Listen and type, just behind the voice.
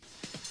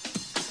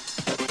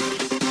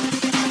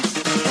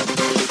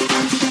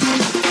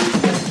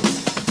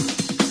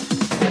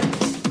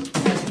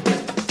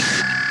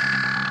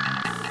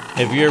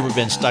Have you ever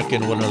been stuck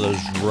in one of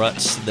those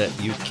ruts that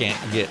you can't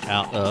get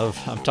out of?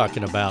 I'm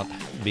talking about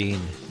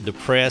being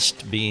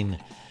depressed, being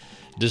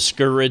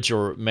discouraged,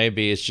 or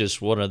maybe it's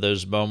just one of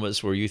those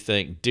moments where you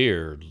think,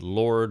 Dear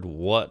Lord,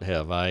 what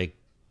have I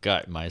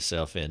got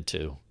myself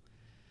into?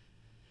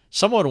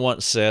 Someone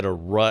once said a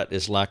rut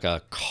is like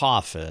a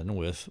coffin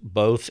with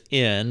both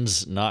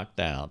ends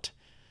knocked out.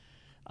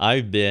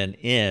 I've been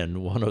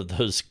in one of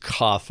those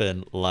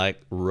coffin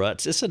like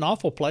ruts. It's an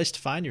awful place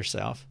to find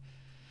yourself.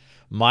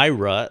 My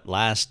rut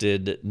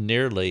lasted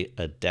nearly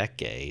a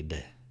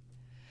decade.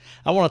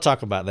 I want to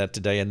talk about that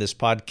today in this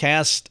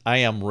podcast. I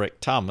am Rick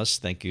Thomas.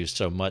 Thank you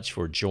so much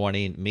for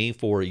joining me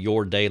for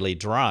your daily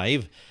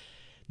drive.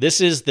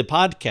 This is the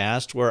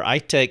podcast where I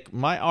take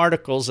my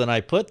articles and I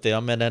put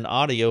them in an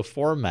audio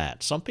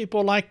format. Some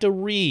people like to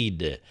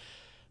read.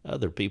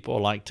 Other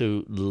people like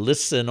to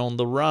listen on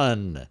the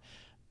run.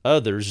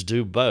 Others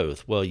do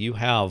both. Well, you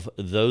have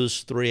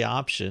those three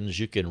options.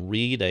 You can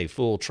read a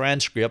full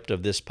transcript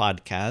of this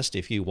podcast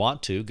if you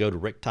want to. Go to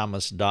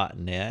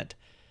rickthomas.net.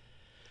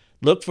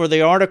 Look for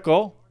the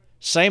article,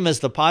 same as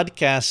the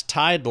podcast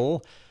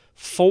title,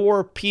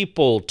 4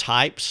 people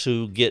types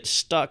who get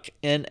stuck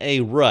in a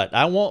rut.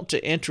 I want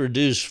to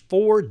introduce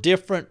 4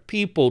 different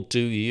people to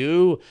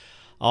you.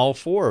 All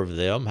 4 of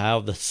them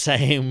have the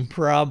same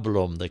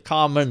problem. The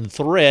common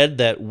thread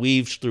that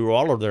weaves through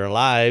all of their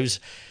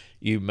lives,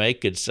 you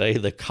could say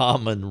the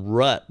common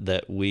rut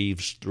that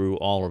weaves through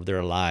all of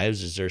their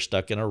lives, is they're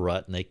stuck in a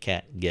rut and they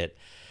can't get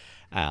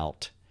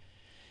out.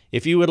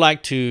 If you would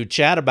like to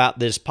chat about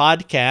this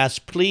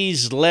podcast,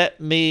 please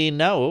let me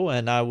know,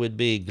 and I would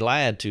be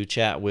glad to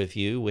chat with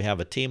you. We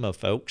have a team of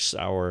folks,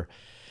 our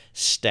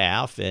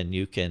staff, and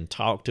you can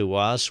talk to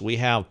us. We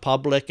have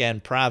public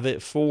and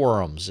private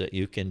forums that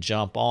you can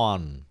jump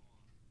on.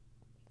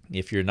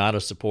 If you're not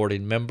a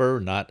supporting member,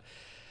 not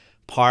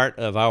part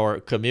of our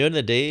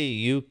community,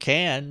 you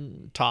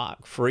can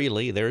talk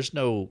freely. There's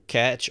no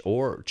catch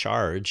or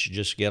charge.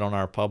 Just get on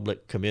our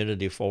public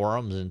community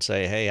forums and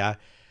say, hey,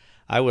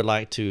 I would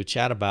like to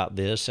chat about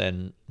this,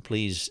 and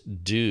please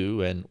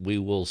do, and we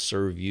will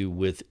serve you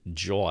with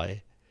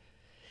joy.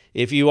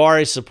 If you are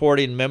a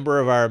supporting member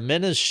of our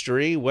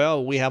ministry,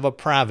 well, we have a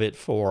private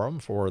forum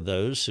for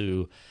those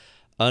who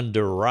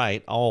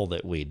underwrite all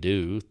that we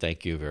do.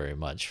 Thank you very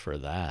much for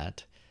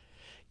that.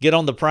 Get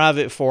on the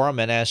private forum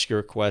and ask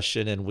your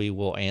question, and we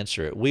will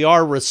answer it. We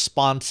are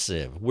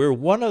responsive. We're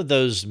one of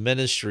those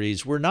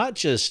ministries. We're not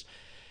just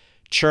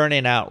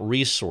churning out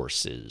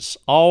resources.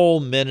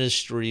 All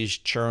ministries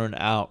churn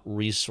out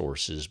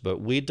resources, but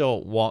we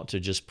don't want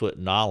to just put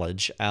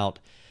knowledge out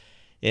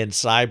in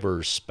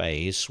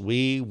cyberspace.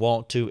 We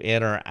want to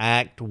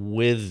interact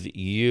with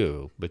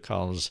you,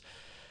 because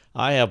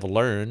I have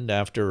learned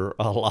after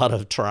a lot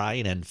of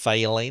trying and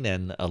failing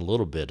and a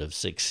little bit of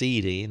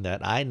succeeding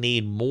that I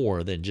need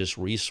more than just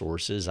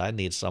resources. I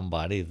need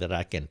somebody that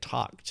I can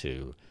talk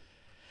to.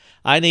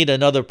 I need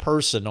another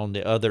person on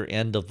the other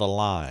end of the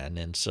line,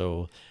 and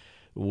so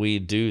we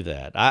do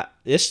that.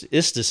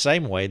 It's the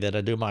same way that I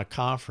do my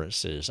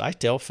conferences. I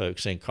tell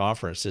folks in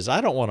conferences,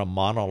 I don't want a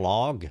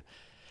monologue.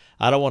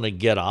 I don't want to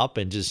get up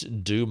and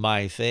just do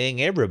my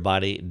thing.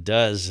 Everybody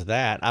does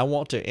that. I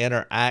want to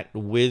interact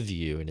with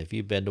you. And if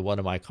you've been to one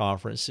of my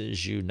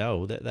conferences, you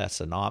know that that's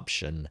an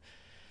option.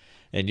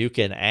 And you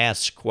can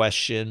ask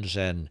questions,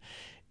 and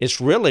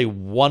it's really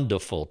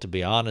wonderful, to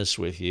be honest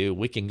with you.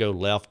 We can go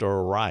left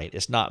or right.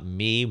 It's not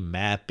me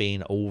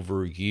mapping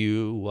over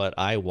you what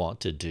I want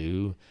to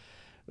do,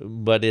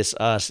 but it's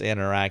us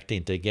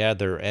interacting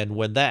together. And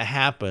when that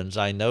happens,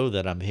 I know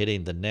that I'm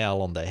hitting the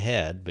nail on the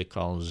head,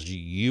 because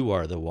you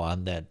are the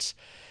one that's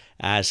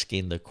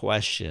asking the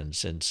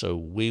questions. And so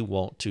we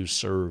want to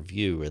serve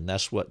you, and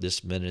that's what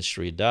this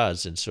ministry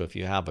does. And so if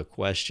you have a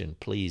question,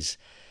 please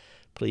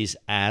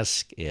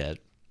ask it.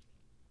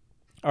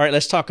 All right,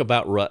 let's talk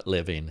about rut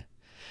living.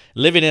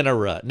 Living in a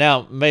rut.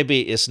 Now,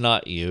 maybe it's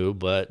not you,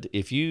 but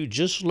if you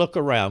just look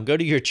around, go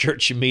to your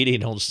church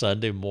meeting on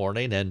Sunday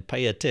morning and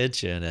pay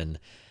attention,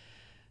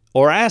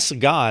 or ask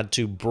God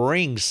to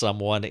bring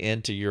someone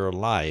into your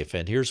life.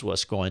 And here's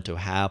what's going to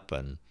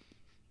happen.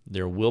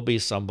 There will be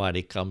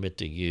somebody coming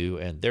to you,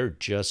 and they're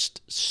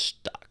just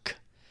stuck.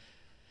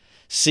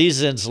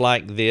 Seasons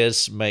like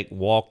this make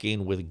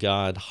walking with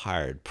God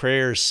hard.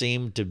 Prayers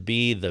seem to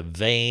be the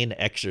vain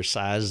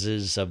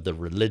exercises of the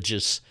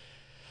religious,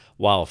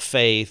 while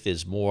faith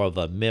is more of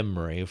a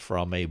memory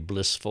from a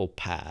blissful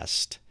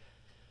past.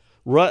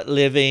 Rut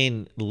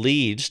living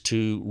leads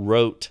to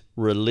rote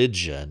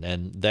religion,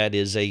 and that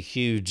is a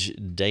huge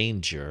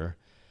danger.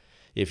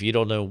 If you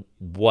don't know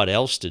what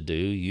else to do,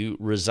 you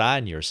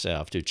resign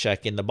yourself to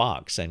checking the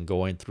box and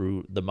going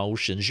through the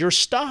motions. You're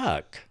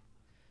stuck.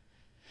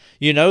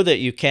 You know that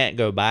you can't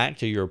go back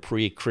to your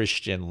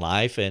pre-Christian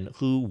life, and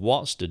who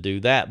wants to do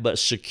that? But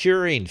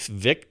securing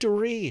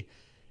victory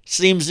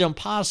seems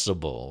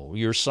impossible.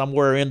 You're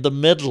somewhere in the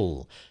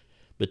middle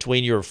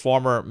between your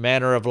former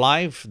manner of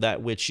life,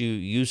 that which you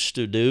used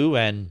to do,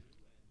 and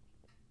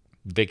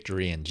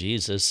victory in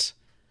Jesus.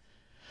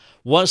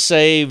 Once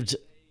saved,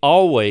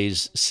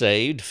 always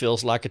saved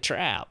feels like a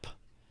trap.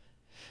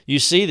 You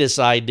see this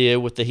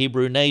idea with the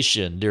Hebrew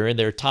nation during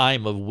their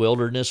time of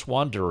wilderness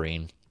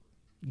wandering.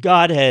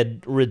 God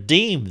had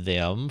redeemed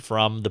them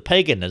from the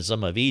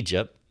paganism of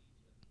Egypt.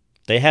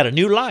 They had a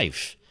new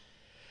life,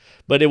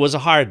 but it was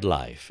a hard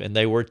life, and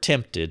they were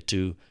tempted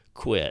to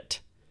quit.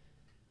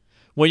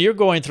 When you're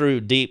going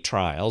through deep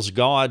trials,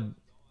 God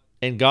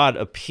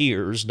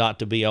appears not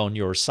to be on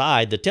your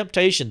side, the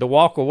temptation to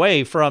walk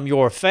away from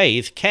your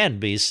faith can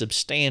be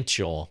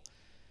substantial.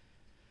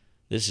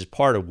 This is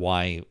part of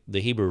why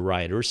the Hebrew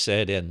writer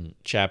said in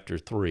chapter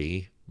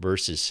 3,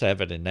 verses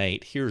 7 and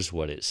 8, here's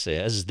what it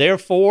says,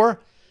 "Therefore,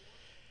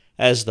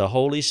 as the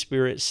Holy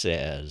Spirit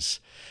says,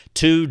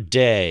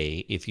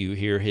 today, if you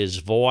hear his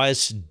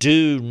voice,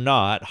 do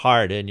not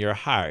harden your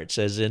hearts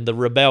as in the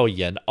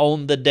rebellion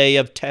on the day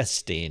of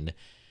testing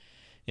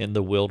in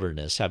the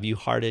wilderness." Have you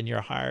hardened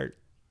your heart?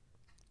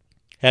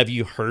 Have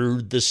you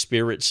heard the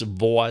Spirit's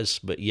voice,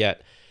 but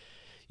yet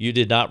you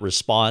did not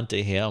respond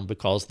to him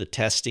because the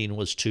testing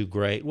was too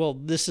great? Well,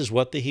 this is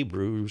what the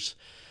Hebrews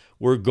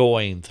were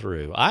going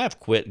through. I have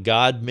quit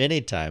God many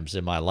times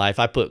in my life.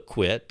 I put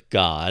quit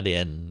God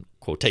in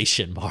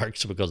quotation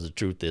marks because the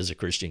truth is a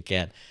Christian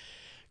can't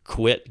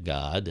quit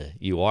God.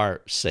 You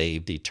are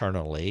saved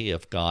eternally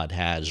if God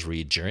has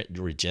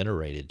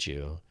regenerated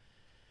you.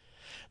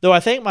 Though I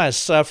think my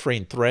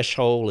suffering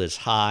threshold is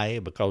high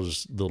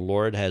because the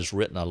Lord has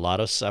written a lot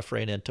of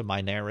suffering into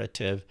my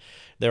narrative,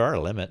 there are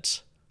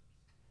limits.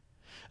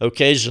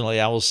 Occasionally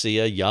I will see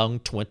a young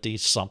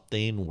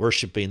 20-something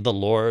worshiping the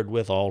Lord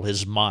with all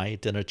his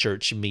might in a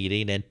church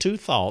meeting, and two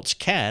thoughts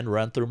can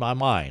run through my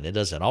mind. It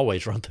doesn't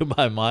always run through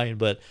my mind,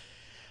 but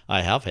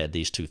I have had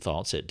these two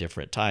thoughts at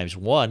different times.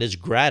 One is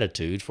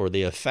gratitude for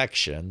the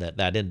affection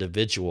that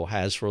individual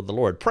has for the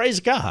Lord. Praise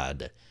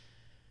God.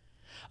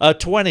 A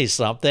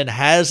 20-something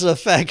has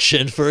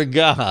affection for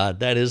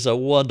God. That is a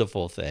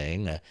wonderful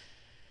thing.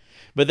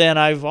 But then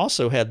I've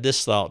also had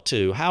this thought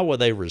too. How will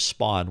they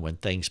respond when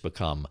things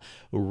become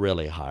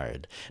really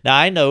hard? Now,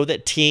 I know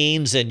that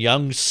teens and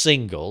young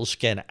singles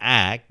can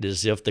act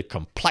as if the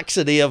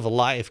complexity of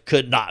life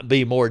could not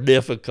be more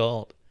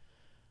difficult.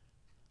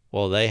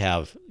 Well, they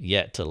have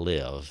yet to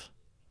live.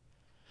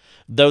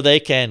 Though they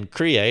can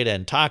create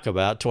and talk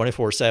about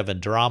 24/7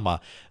 drama,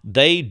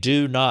 they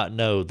do not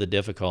know the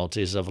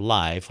difficulties of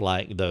life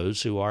like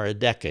those who are a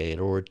decade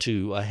or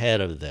two ahead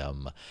of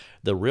them.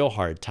 The real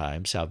hard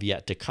times have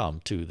yet to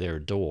come to their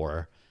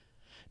door.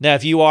 Now,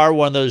 if you are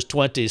one of those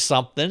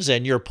 20-somethings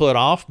and you're put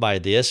off by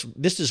this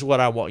is what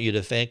I want you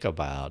to think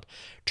about.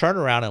 Turn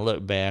around and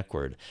look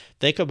backward.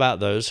 Think about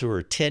those who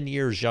are 10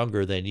 years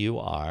younger than you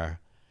are.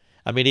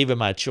 I mean, even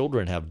my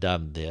children have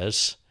done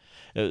this.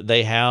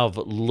 They have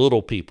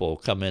little people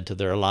come into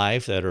their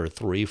life that are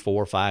 3,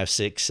 4, 5,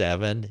 6,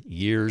 7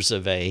 years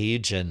of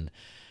age, and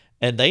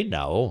they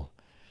know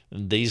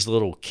these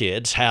little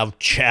kids have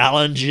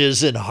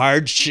challenges and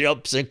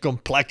hardships and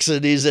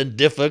complexities and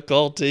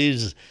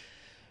difficulties.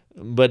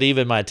 But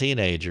even my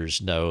teenagers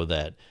know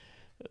that,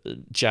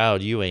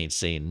 child, you ain't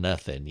seen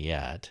nothing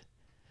yet.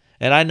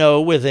 And I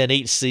know within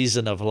each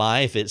season of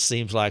life, it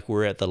seems like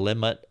we're at the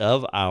limit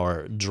of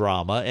our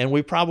drama, and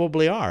we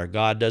probably are.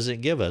 God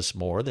doesn't give us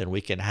more than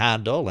we can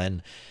handle,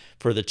 and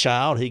for the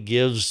child, he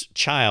gives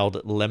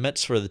child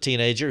limits. For the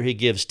teenager, he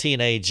gives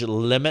teenage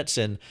limits,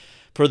 and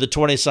for the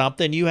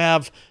 20-something, you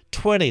have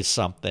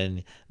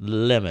 20-something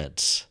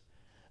limits.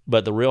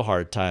 But the real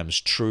hard times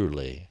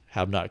truly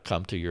have not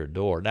come to your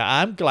door. Now,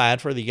 I'm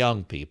glad for the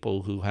young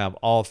people who have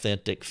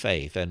authentic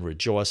faith and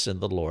rejoice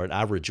in the Lord.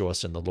 I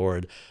rejoice in the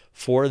Lord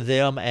for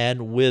them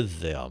and with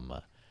them.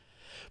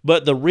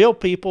 But the real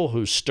people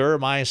who stir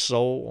my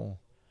soul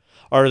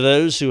are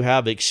those who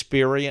have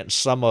experienced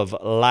some of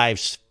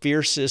life's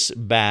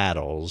fiercest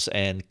battles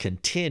and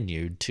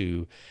continued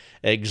to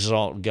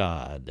exalt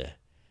God.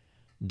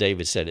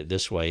 David said it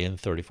this way in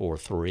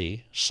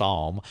 34:3,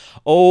 Psalm,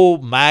 "Oh,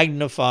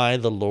 magnify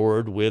the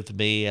Lord with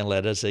me, and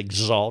let us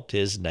exalt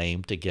his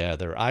name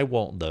together." I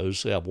want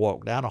those who have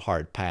walked down a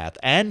hard path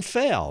and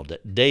failed.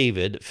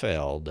 David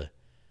failed.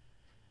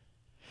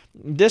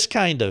 This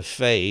kind of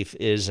faith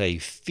is a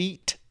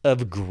feat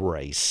of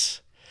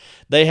grace.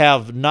 They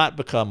have not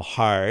become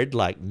hard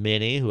like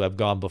many who have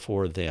gone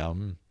before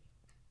them.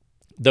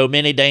 Though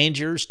many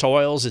dangers,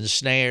 toils, and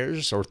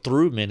snares, or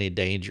through many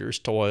dangers,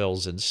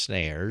 toils, and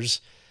snares,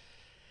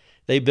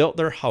 they built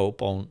their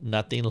hope on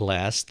nothing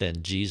less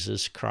than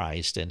Jesus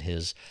Christ and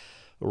his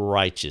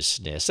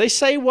righteousness. They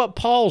say what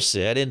Paul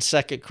said in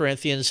 2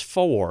 Corinthians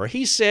 4.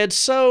 He said,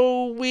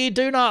 "So we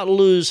do not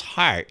lose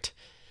heart.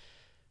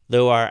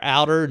 Though our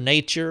outer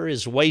nature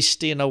is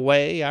wasting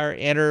away, our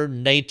inner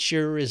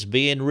nature is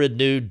being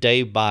renewed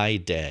day by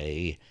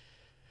day.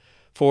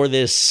 For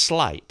this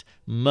slight,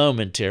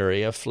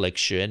 momentary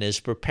affliction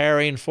is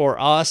preparing for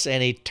us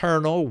an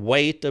eternal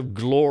weight of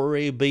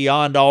glory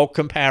beyond all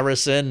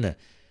comparison,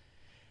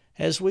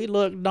 as we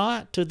look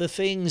not to the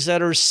things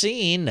that are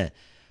seen,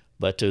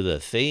 but to the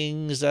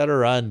things that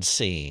are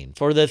unseen.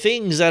 For the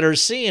things that are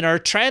seen are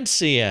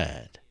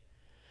transient,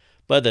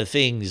 but the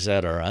things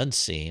that are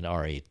unseen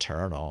are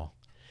eternal."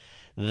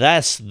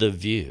 That's the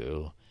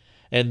view.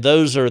 And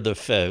those are the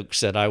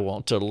folks that I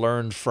want to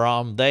learn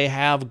from. They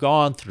have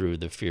gone through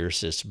the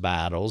fiercest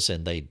battles,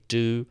 and they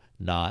do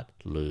not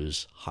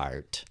lose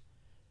heart.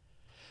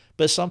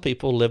 But some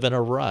people live in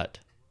a rut,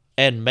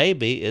 and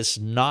maybe it's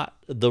not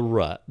the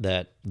rut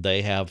that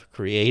they have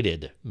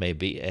created.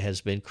 Maybe it has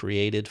been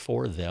created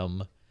for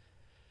them.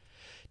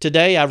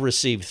 Today, I've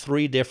received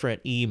 3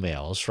 different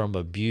emails from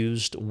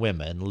abused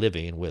women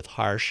living with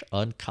harsh,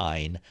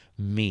 unkind,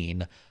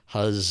 mean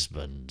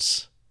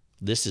husbands.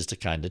 This is the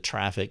kind of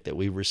traffic that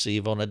we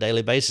receive on a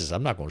daily basis.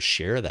 I'm not going to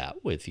share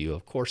that with you,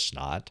 of course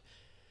not.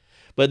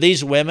 But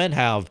these women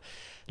have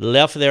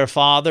left their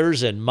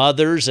fathers and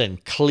mothers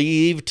and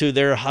cleaved to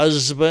their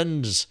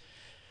husbands.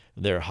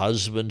 Their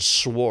husbands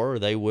swore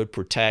they would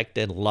protect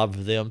and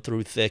love them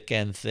through thick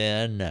and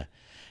thin.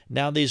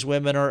 Now these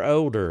women are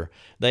older.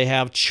 They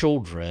have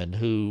children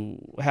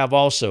who have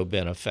also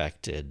been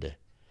affected.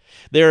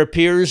 There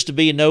appears to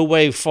be no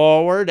way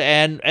forward,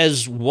 and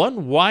as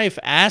one wife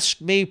asked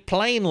me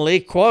plainly,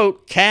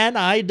 quote, "Can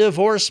I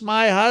divorce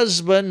my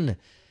husband?"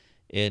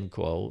 End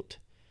quote.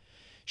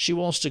 She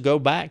wants to go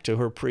back to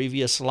her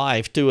previous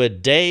life, to a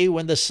day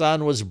when the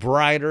sun was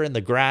brighter and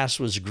the grass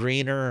was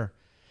greener.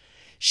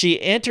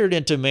 She entered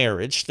into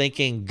marriage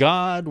thinking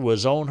God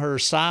was on her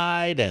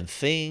side and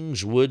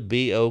things would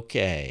be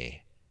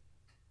okay.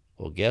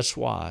 Well, guess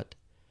what?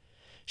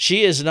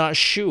 She is not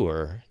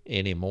sure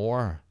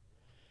anymore.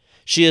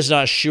 She is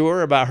not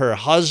sure about her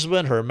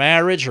husband, her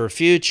marriage, her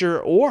future,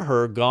 or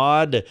her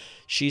God.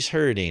 She's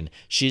hurting.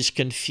 She's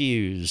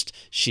confused.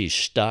 She's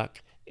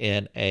stuck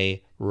in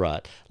a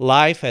rut.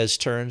 Life has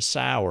turned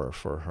sour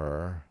for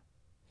her.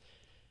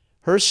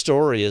 Her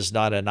story is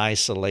not an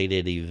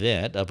isolated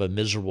event of a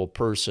miserable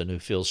person who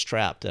feels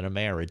trapped in a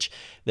marriage.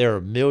 There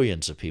are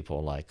millions of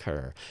people like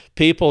her.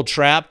 People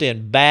trapped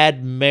in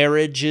bad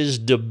marriages,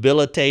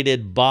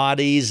 debilitated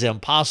bodies,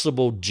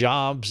 impossible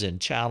jobs,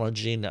 and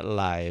challenging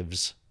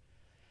lives.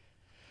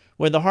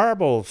 When the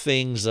horrible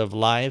things of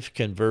life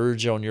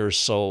converge on your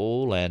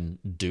soul and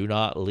do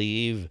not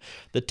leave,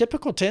 the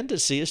typical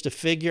tendency is to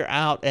figure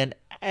out an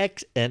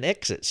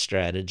exit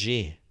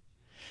strategy.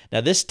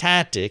 Now, this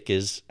tactic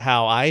is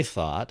how I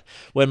thought.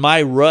 When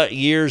my rut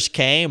years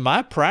came,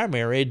 my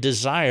primary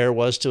desire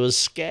was to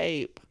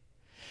escape.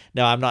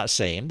 Now, I'm not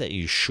saying that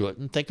you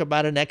shouldn't think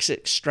about an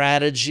exit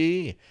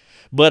strategy,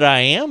 but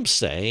I am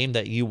saying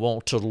that you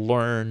want to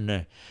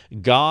learn.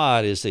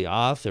 God is the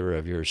author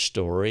of your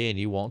story, and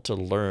you want to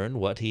learn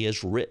what He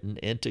has written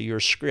into your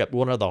script.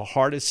 One of the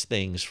hardest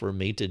things for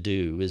me to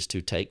do is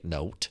to take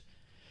note.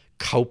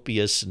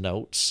 Copious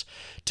notes,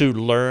 to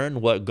learn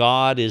what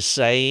God is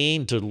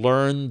saying, to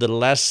learn the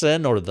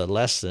lesson or the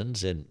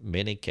lessons in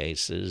many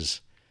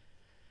cases.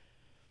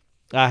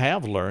 I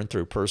have learned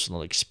through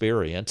personal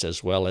experience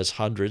as well as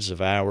hundreds of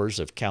hours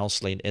of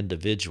counseling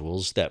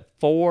individuals that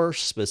 4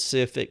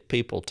 specific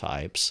people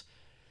types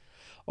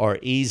are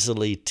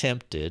easily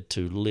tempted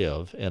to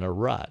live in a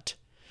rut.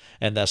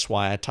 And that's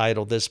why I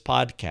titled this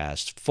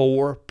podcast,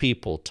 4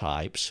 People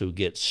Types Who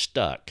Get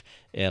Stuck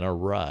in a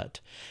Rut.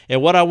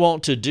 And what I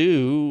want to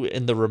do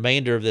in the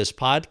remainder of this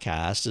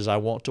podcast is I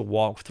want to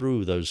walk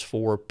through those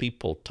 4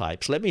 people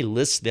types. Let me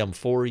list them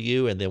for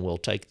you, and then we'll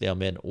take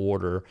them in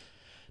order.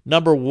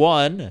 Number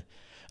 1,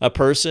 a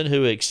person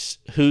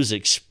whose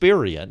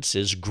experience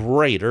is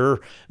greater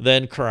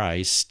than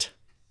Christ,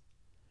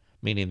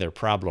 meaning their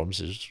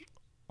problems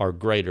are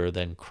greater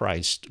than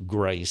Christ's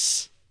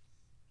grace.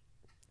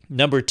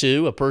 Number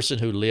 2, a person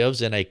who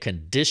lives in a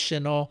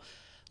conditional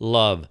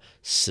love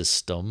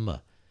system.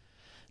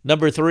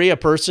 Number 3, a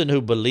person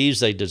who believes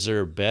they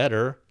deserve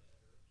better.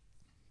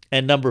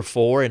 And number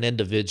 4, an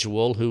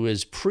individual who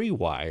is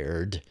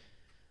pre-wired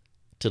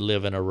to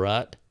live in a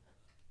rut.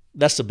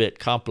 That's a bit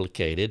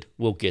complicated.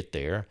 We'll get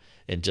there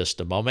in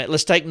just a moment.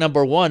 Let's take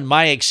number 1.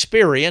 My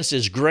experience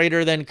is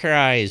greater than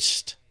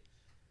Christ.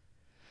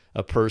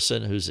 A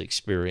person whose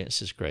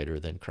experience is greater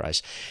than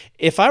Christ.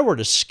 If I were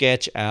to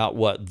sketch out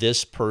what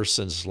this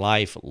person's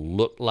life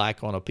looked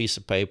like on a piece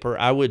of paper,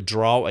 I would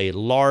draw a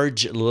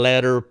large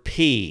letter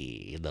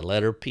P, the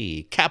letter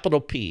P,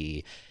 capital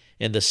P,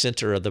 in the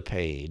center of the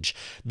page.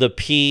 The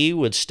P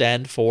would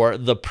stand for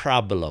the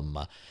problem.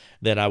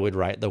 Then I would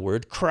write the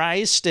word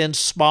Christ in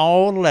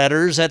small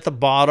letters at the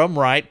bottom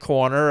right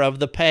corner of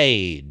the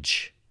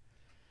page.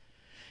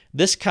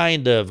 This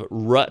kind of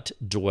rut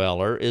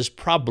dweller is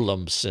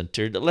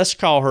problem-centered. Let's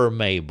call her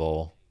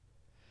Mabel.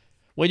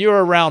 When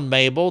you're around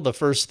Mabel, the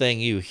first thing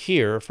you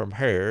hear from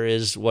her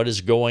is what is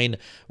going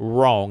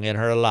wrong in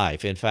her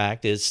life. In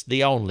fact, it's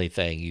the only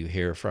thing you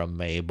hear from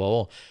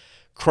Mabel.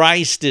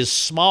 Christ is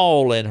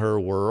small in her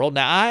world.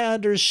 Now, I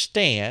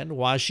understand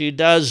why she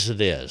does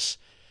this.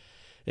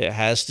 It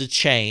has to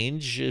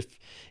change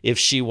if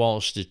she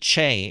wants to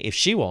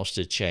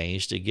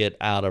change to get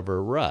out of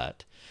her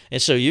rut.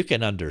 And so you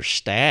can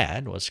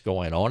understand what's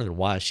going on and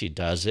why she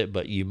does it,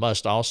 but you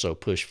must also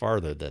push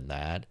farther than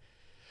that.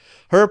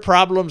 Her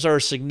problems are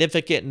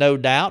significant, no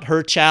doubt.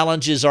 Her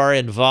challenges are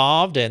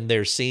involved, and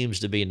there seems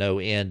to be no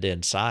end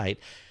in sight.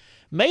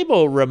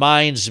 Mabel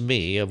reminds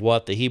me of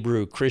what the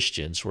Hebrew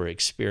Christians were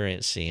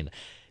experiencing.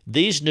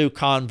 These new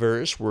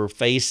converts were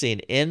facing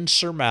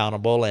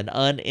insurmountable and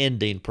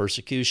unending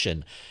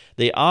persecution.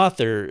 The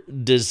author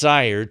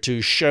desired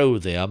to show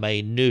them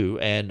a new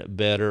and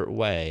better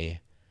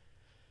way.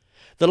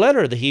 The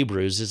letter of the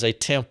Hebrews is a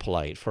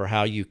template for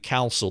how you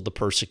counsel the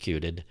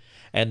persecuted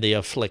and the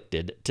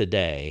afflicted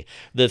today.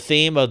 The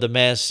theme of the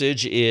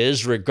message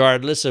is,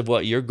 regardless of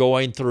what you're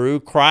going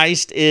through,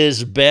 Christ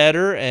is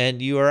better,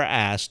 and you are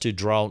asked to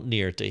draw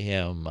near to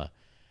him.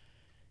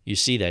 You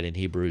see that in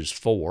Hebrews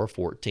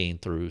 4:14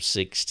 through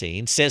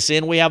 16. Since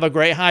then we have a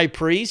great high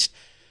priest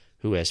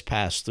who has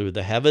passed through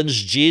the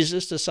heavens,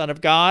 Jesus, the Son of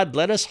God.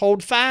 Let us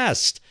hold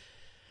fast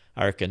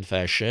our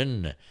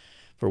confession,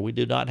 for we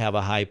do not have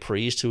a high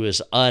priest who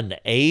is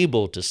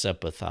unable to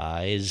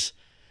sympathize,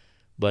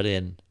 but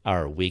in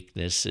our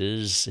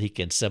weaknesses he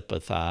can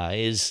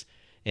sympathize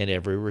in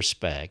every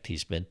respect.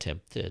 He's been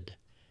tempted.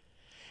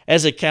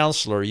 As a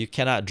counselor, you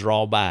cannot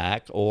draw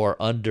back or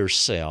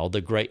undersell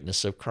the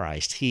greatness of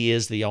Christ. He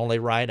is the only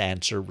right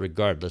answer,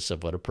 regardless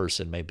of what a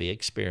person may be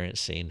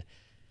experiencing.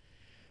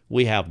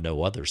 We have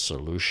no other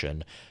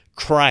solution.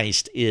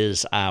 Christ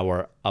is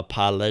our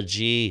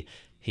apology.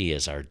 He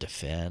is our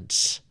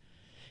defense.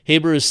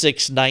 Hebrews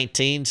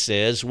 6:19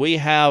 says, we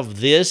have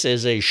this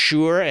as a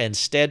sure and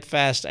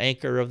steadfast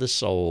anchor of the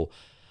soul,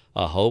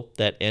 a hope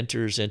that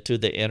enters into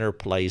the inner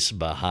place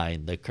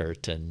behind the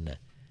curtain.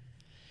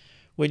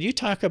 When you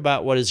talk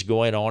about what is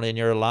going on in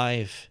your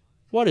life,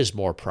 what is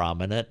more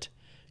prominent,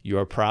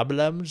 your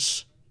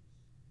problems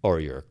or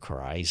your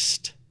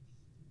Christ?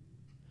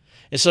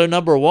 And so,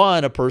 number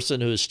one, a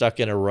person who is stuck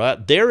in a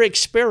rut, their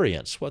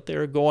experience, what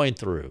they're going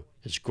through,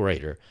 is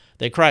greater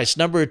than Christ.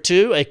 Number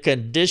two, a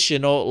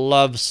conditional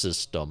love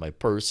system, a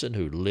person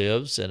who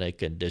lives in a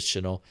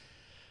conditional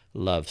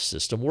love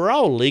system. We're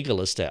all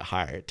legalists at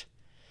heart.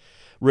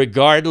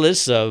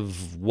 Regardless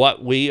of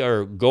what we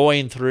are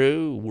going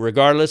through,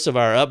 regardless of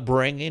our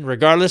upbringing,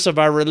 regardless of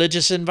our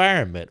religious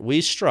environment, we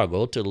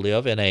struggle to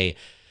live in a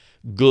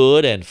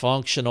good and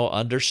functional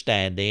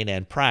understanding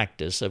and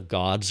practice of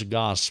God's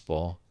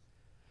gospel.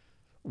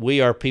 We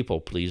are people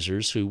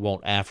pleasers who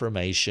want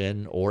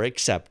affirmation or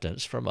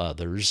acceptance from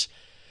others.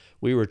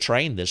 We were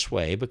trained this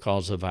way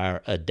because of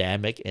our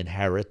Adamic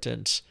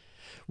inheritance.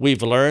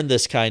 We've learned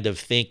this kind of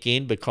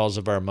thinking because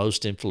of our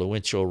most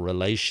influential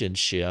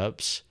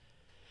relationships.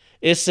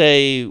 It's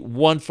a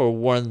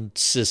one-for-one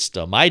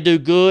system. I do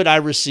good, I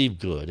receive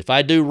good. If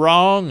I do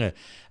wrong,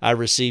 I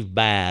receive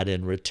bad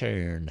in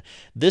return.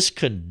 This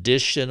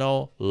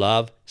conditional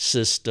love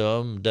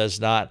system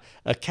does not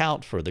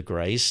account for the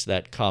grace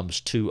that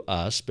comes to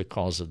us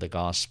because of the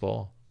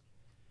gospel.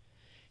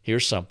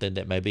 Here's something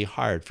that may be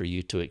hard for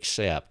you to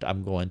accept.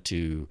 I'm going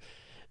to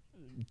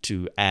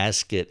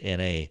ask it in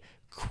a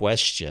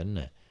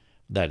question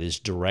that is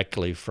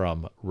directly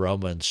from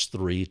Romans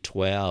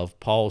 3:12.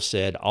 Paul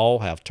said, all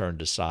have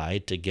turned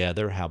aside,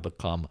 together have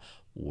become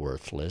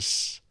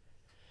worthless.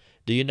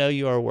 Do you know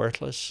you are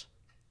worthless?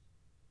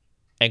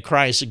 And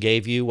Christ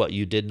gave you what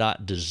you did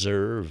not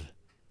deserve.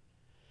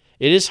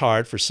 It is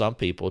hard for some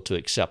people to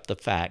accept the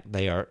fact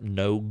they are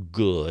no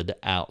good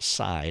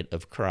outside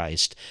of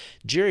Christ.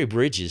 Jerry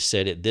Bridges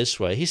said it this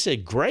way. He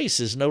said,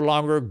 grace is no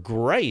longer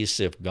grace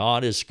if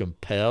God is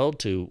compelled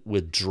to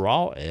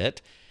withdraw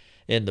it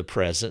in the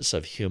presence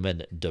of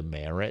human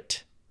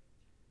demerit.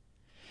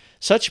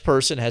 Such a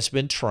person has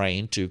been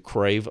trained to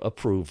crave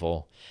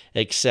approval,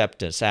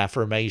 acceptance,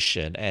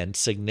 affirmation, and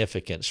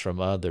significance from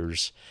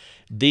others.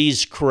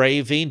 These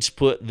cravings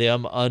put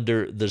them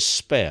under the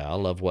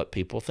spell of what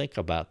people think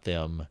about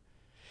them.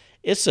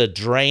 It's a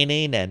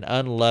draining and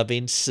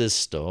unloving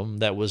system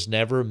that was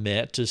never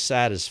meant to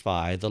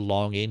satisfy the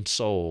longing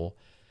soul.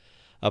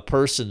 A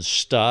person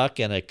stuck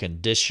in a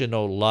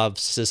conditional love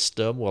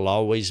system will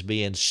always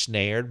be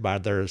ensnared by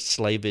their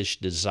slavish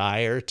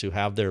desire to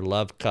have their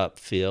love cup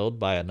filled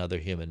by another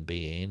human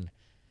being.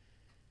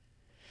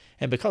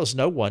 And because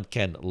no one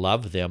can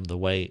love them the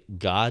way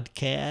God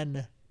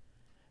can,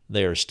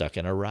 they are stuck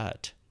in a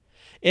rut.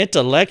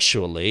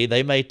 Intellectually,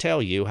 they may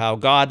tell you how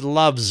God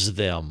loves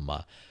them.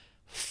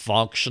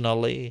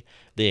 Functionally,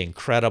 the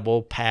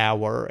incredible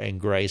power and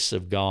grace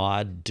of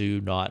God do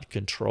not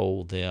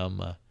control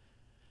them.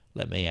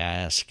 Let me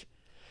ask,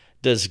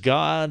 does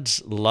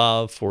God's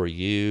love for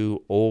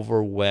you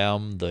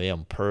overwhelm the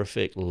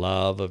imperfect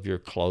love of your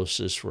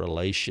closest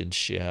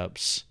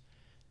relationships?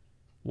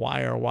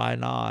 Why or why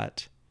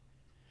not?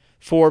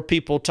 4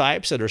 people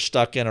types that are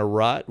stuck in a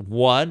rut.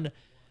 1,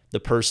 the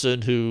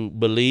person who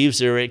believes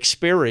their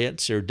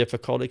experience, their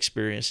difficult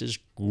experience, is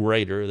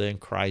greater than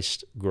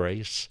Christ's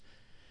grace.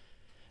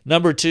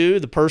 Number 2,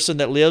 the person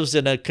that lives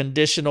in a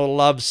conditional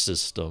love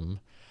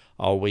system,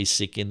 always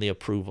seeking the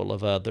approval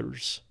of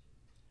others.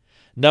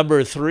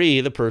 Number 3,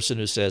 the person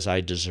who says,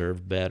 I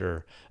deserve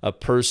better, a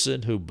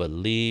person who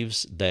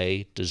believes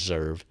they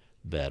deserve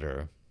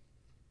better.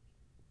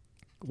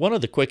 One of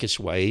the quickest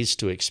ways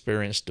to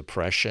experience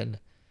depression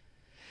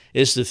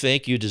is to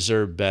think you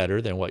deserve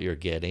better than what you're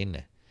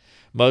getting.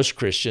 Most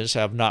Christians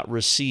have not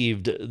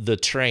received the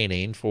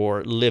training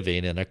for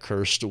living in a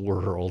cursed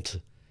world.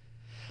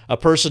 A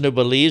person who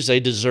believes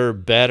they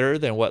deserve better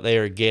than what they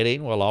are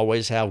getting will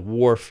always have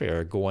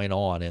warfare going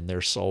on in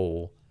their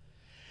soul.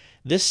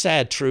 This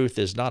sad truth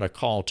is not a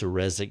call to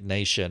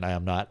resignation. I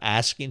am not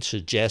asking,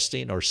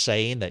 suggesting, or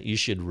saying that you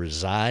should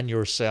resign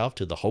yourself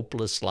to the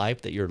hopeless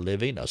life that you're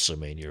living,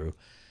 assuming you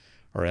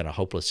are in a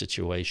hopeless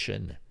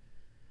situation.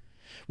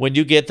 When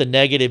you get the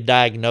negative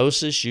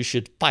diagnosis, you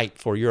should fight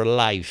for your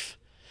life.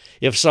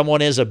 If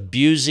someone is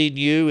abusing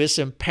you, it's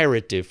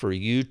imperative for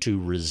you to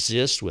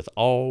resist with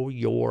all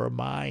your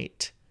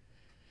might.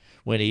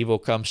 When evil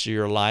comes to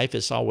your life,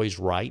 it's always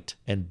right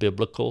and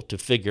biblical to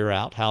figure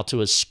out how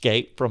to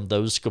escape from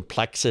those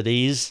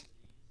complexities.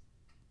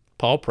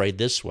 Paul prayed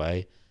this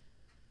way,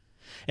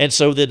 and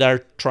so did our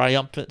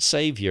triumphant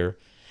Savior.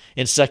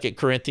 In 2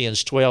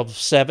 Corinthians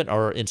 12:7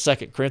 or in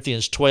 2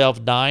 Corinthians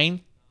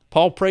 12:9,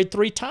 Paul prayed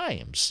 3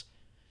 times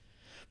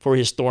for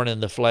his thorn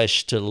in the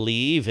flesh to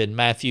leave. In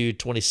Matthew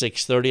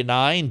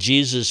 26:39,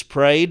 Jesus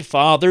prayed,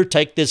 "Father,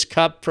 take this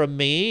cup from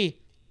me."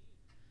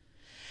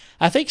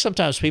 I think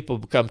sometimes people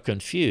become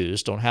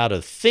confused on how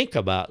to think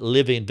about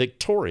living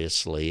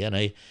victoriously in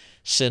a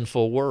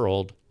sinful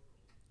world.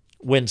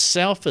 When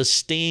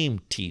self-esteem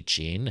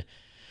teaching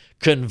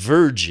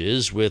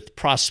converges with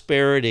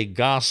prosperity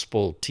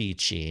gospel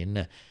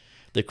teaching,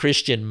 the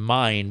Christian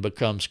mind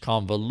becomes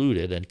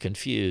convoluted and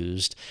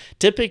confused.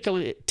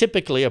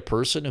 Typically, a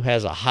person who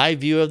has a high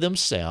view of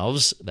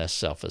themselves, that's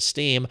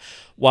self-esteem,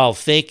 while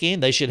thinking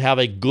they should have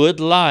a good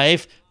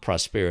life,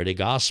 prosperity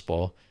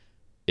gospel,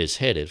 is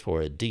headed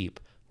for a deep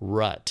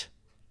rut.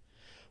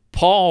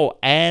 Paul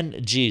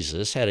and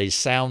Jesus had a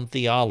sound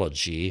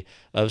theology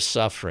of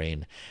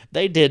suffering.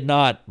 They did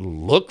not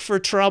look for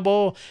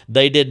trouble.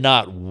 They did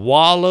not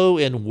wallow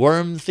in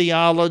worm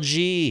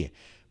theology,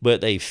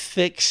 but they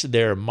fixed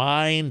their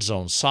minds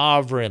on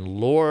sovereign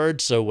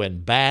Lord, so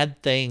when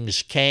bad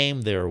things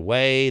came their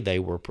way, they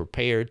were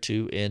prepared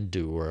to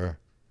endure.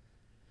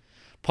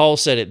 Paul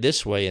said it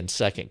this way in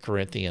 2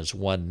 Corinthians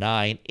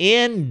 1:9,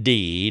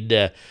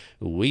 "Indeed,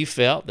 we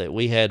felt that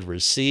we had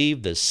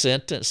received the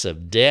sentence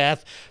of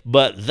death,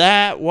 but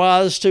that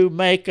was to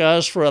make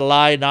us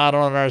rely not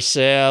on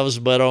ourselves,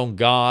 but on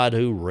God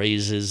who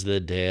raises the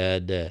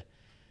dead."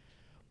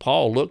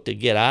 Paul looked to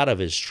get out of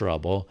his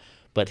trouble,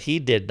 but he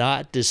did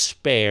not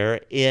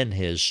despair in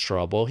his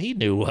trouble. He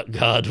knew what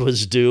God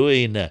was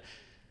doing.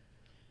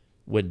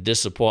 When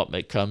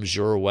disappointment comes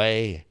your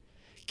way,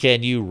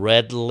 can you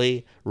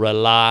readily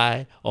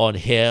rely on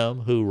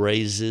him who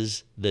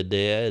raises the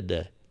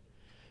dead?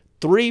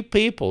 Three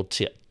people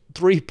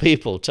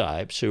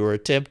types who are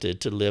tempted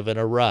to live in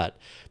a rut.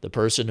 The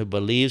person who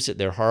believes that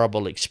their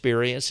horrible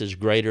experience is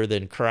greater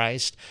than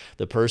Christ.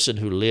 The person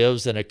who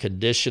lives in a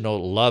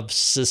conditional love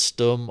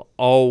system,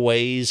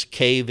 always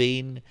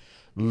caving,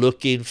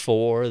 looking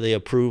for the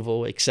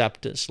approval,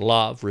 acceptance,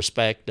 love,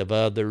 respect of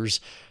others.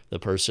 The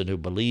person who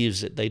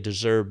believes that they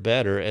deserve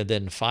better. And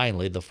then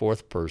finally, the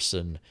fourth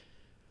person,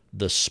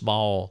 the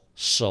small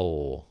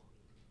soul.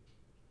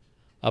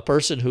 A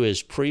person who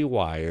is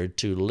pre-wired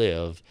to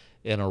live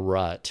in a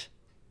rut.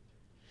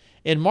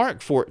 In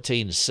Mark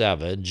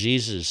 14:7,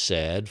 Jesus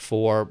said,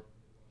 "For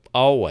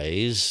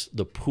always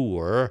the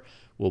poor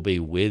will be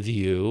with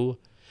you.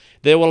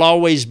 There will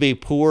always be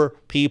poor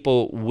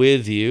people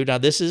with you." Now,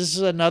 this is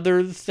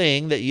another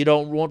thing that you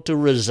don't want to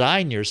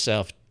resign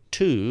yourself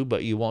to,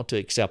 but you want to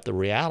accept the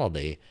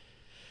reality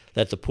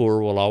that the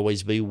poor will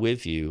always be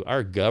with you.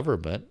 Our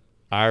government,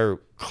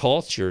 our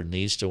culture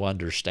needs to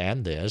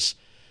understand this.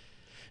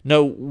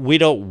 No, we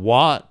don't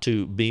want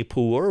to be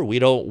poor. We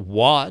don't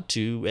want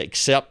to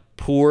accept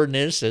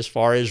poorness as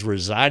far as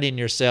resigning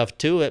yourself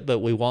to it, but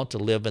we want to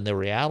live in the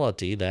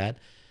reality that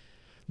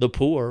the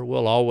poor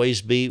will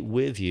always be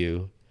with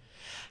you.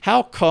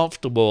 How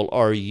comfortable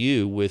are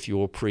you with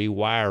your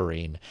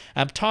pre-wiring?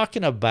 I'm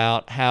talking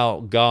about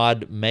how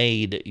God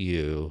made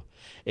you.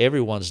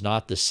 Everyone's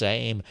not the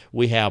same.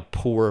 We have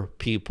poor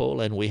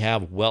people and we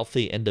have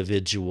wealthy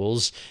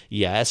individuals.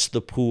 Yes, the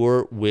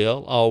poor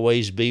will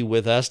always be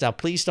with us. Now,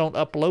 please don't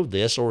upload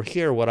this or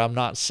hear what I'm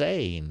not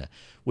saying.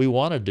 We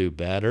want to do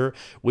better.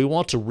 We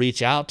want to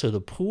reach out to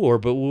the poor,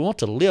 but we want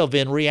to live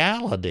in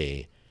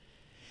reality.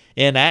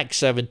 In Acts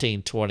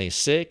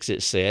 17:26,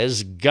 it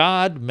says,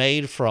 "God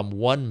made from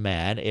one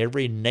man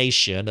every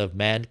nation of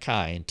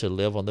mankind to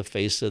live on the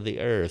face of the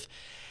earth,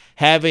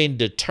 having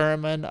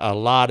determined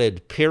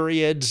allotted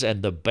periods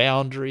and the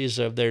boundaries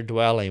of their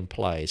dwelling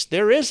place."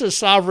 There is a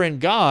sovereign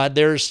God.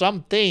 There are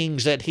some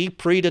things that he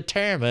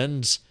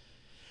predetermines.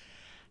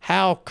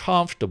 How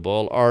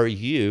comfortable are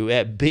you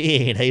at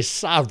being a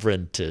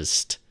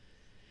sovereigntist?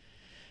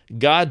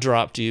 God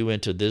dropped you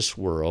into this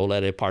world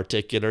at a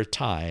particular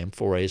time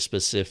for a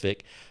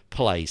specific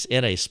place,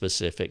 in a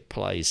specific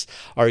place.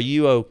 Are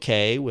you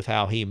okay with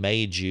how he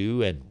made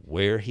you and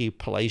where he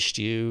placed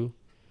you?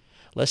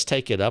 Let's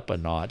take it up a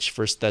notch.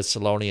 1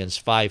 Thessalonians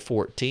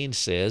 5:14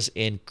 says,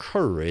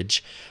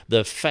 "Encourage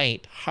the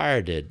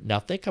faint-hearted." Now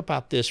think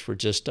about this for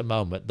just a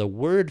moment. The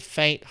word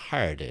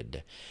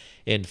faint-hearted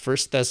in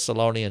 1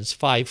 Thessalonians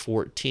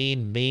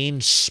 5:14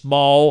 means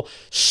small-souled.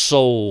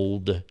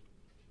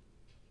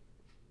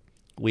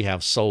 We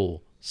have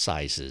soul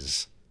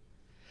sizes.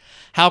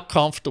 How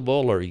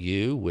comfortable are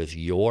you with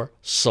your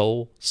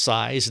soul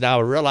size? Now,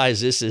 I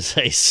realize this is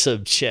a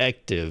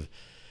subjective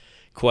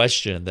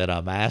question that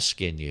I'm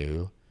asking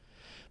you,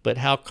 but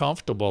how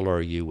comfortable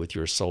are you with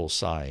your soul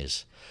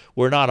size?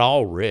 We're not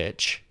all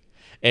rich,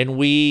 and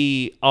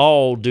we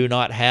all do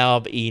not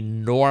have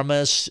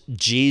enormous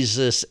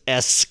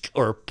Jesus-esque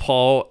or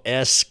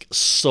Paul-esque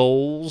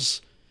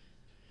souls.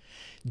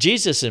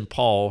 Jesus and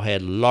Paul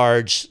had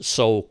large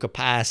soul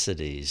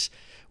capacities,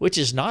 which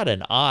is not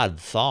an odd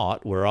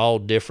thought. We're all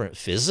different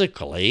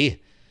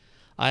physically.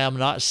 I am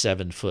not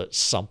 7 foot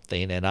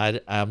something, and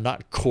I am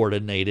not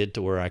coordinated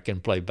to where I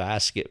can play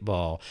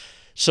basketball.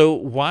 So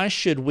why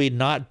should we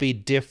not be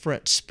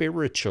different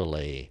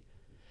spiritually?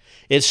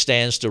 It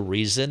stands to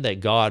reason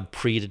that God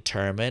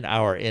predetermined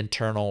our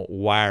internal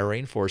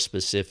wiring for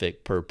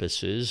specific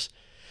purposes.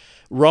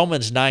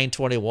 Romans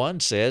 9:21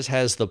 says,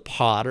 "Has the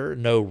potter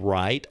no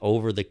right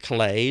over the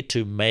clay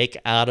to make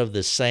out of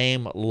the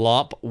same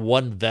lump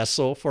one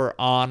vessel for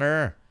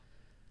honor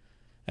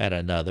and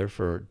another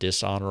for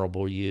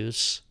dishonorable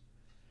use?"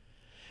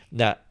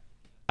 Now,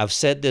 I've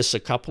said this a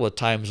couple of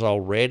times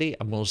already.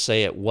 I'm going to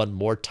say it one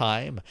more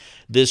time.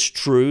 This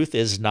truth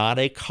is not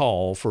a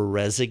call for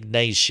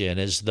resignation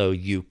as though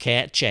you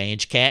can't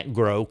change, can't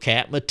grow,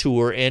 can't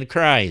mature in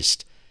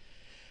Christ.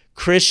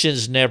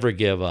 Christians never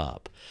give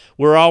up.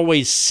 We're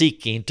always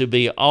seeking to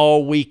be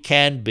all we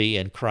can be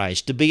in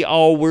Christ, to be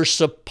all we're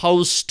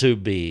supposed to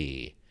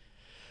be.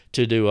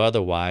 To do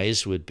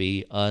otherwise would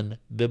be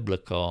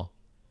unbiblical.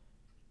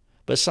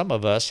 But some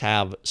of us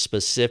have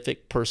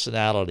specific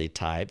personality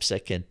types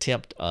that can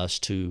tempt us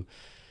to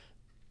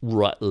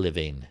rut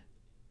living.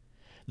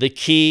 The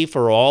key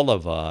for all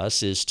of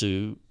us is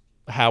to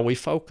how we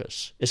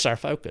focus. It's our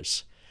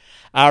focus.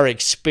 Our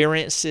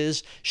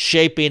experiences,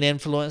 shaping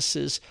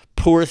influences,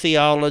 poor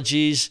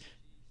theologies,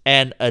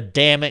 and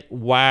Adamic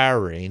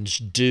wirings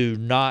do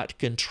not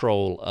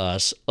control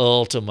us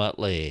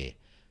ultimately.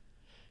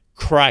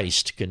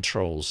 Christ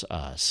controls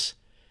us.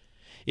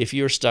 If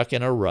you're stuck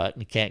in a rut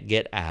and can't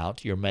get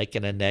out, you're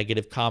making a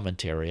negative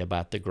commentary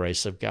about the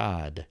grace of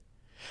God.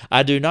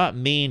 I do not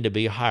mean to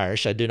be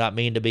harsh. I do not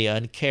mean to be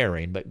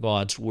uncaring, but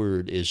God's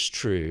word is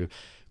true.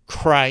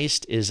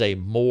 Christ is a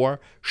more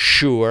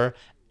sure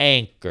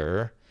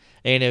anchor,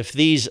 and if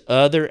these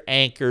other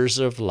anchors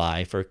of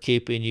life are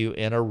keeping you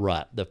in a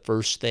rut, the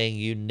first thing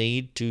you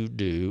need to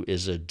do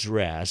is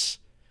address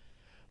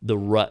the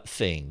rut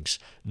things,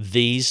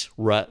 these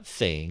rut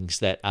things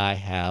that I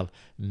have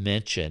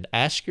mentioned.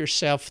 Ask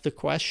yourself the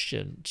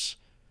questions.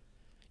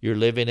 You're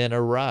living in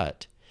a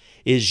rut.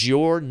 Is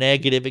your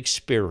negative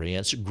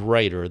experience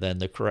greater than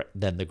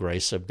the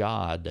grace of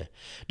God?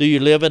 Do you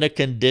live in a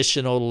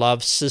conditional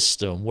love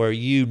system where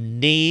you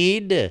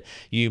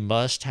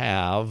must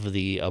have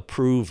the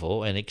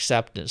approval and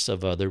acceptance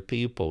of other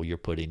people? You're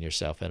putting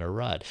yourself in a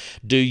rut.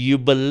 Do you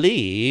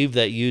believe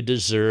that you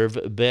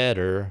deserve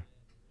better?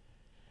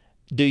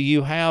 Do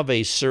you have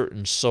a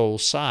certain soul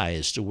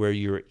size to where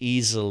you're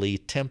easily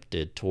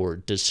tempted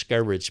toward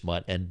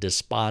discouragement and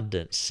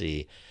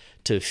despondency,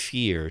 to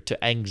fear,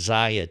 to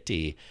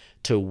anxiety,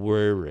 to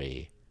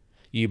worry?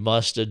 You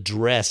must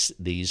address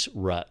these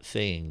rut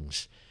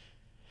things.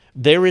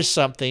 There is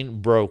something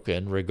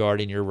broken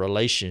regarding your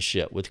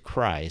relationship with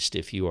Christ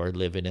if you are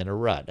living in a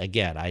rut.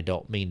 Again, I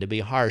don't mean to be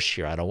harsh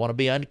here. I don't want to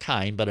be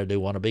unkind, but I do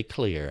want to be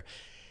clear.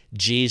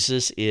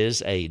 Jesus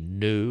is a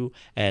new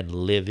and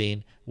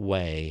living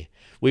way.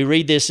 We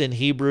read this in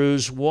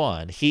Hebrews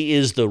 1. He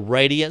is the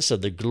radiance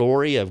of the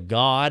glory of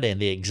God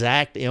and the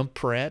exact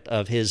imprint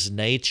of His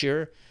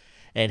nature,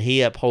 and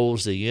He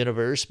upholds the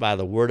universe by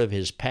the word of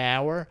His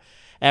power.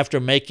 After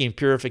making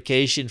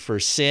purification for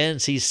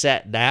sins, He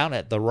sat down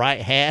at the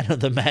right hand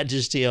of the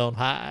Majesty on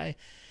high,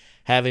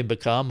 having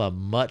become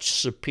much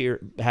superior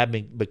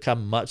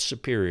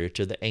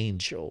to the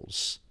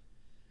angels.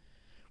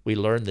 We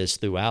learn this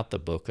throughout the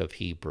book of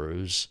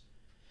Hebrews.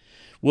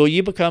 Will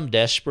you become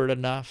desperate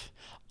enough,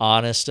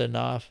 honest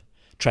enough,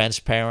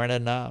 transparent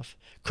enough,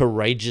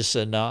 courageous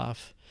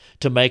enough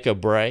to make a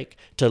break,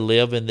 to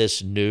live in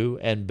this new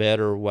and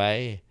better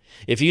way?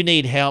 If you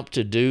need help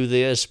to do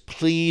this,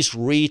 please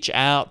reach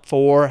out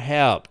for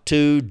help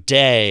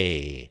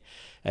today.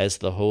 As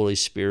the Holy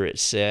Spirit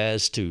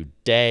says,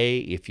 today,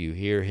 if you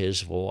hear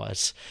His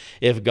voice.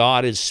 If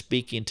God is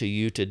speaking to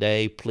you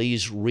today,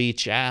 please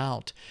reach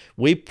out.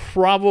 We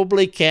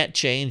probably can't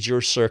change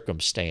your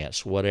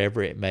circumstance,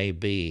 whatever it may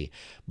be,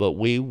 but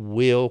we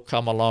will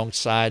come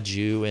alongside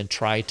you and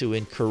try to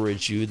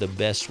encourage you the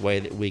best way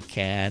that we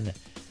can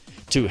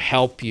to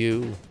help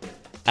you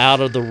out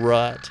of the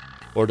rut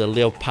or to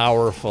live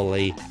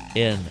powerfully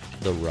in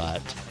the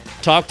rut.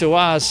 Talk to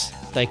us.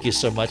 Thank you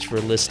so much for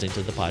listening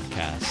to the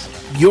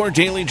podcast. Your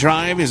Daily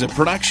Drive is a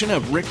production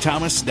of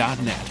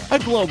rickthomas.net, a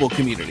global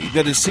community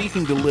that is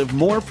seeking to live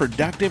more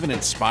productive and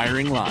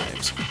inspiring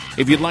lives.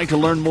 If you'd like to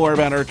learn more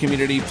about our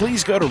community,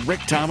 please go to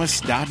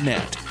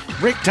rickthomas.net.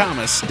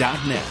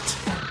 rickthomas.net.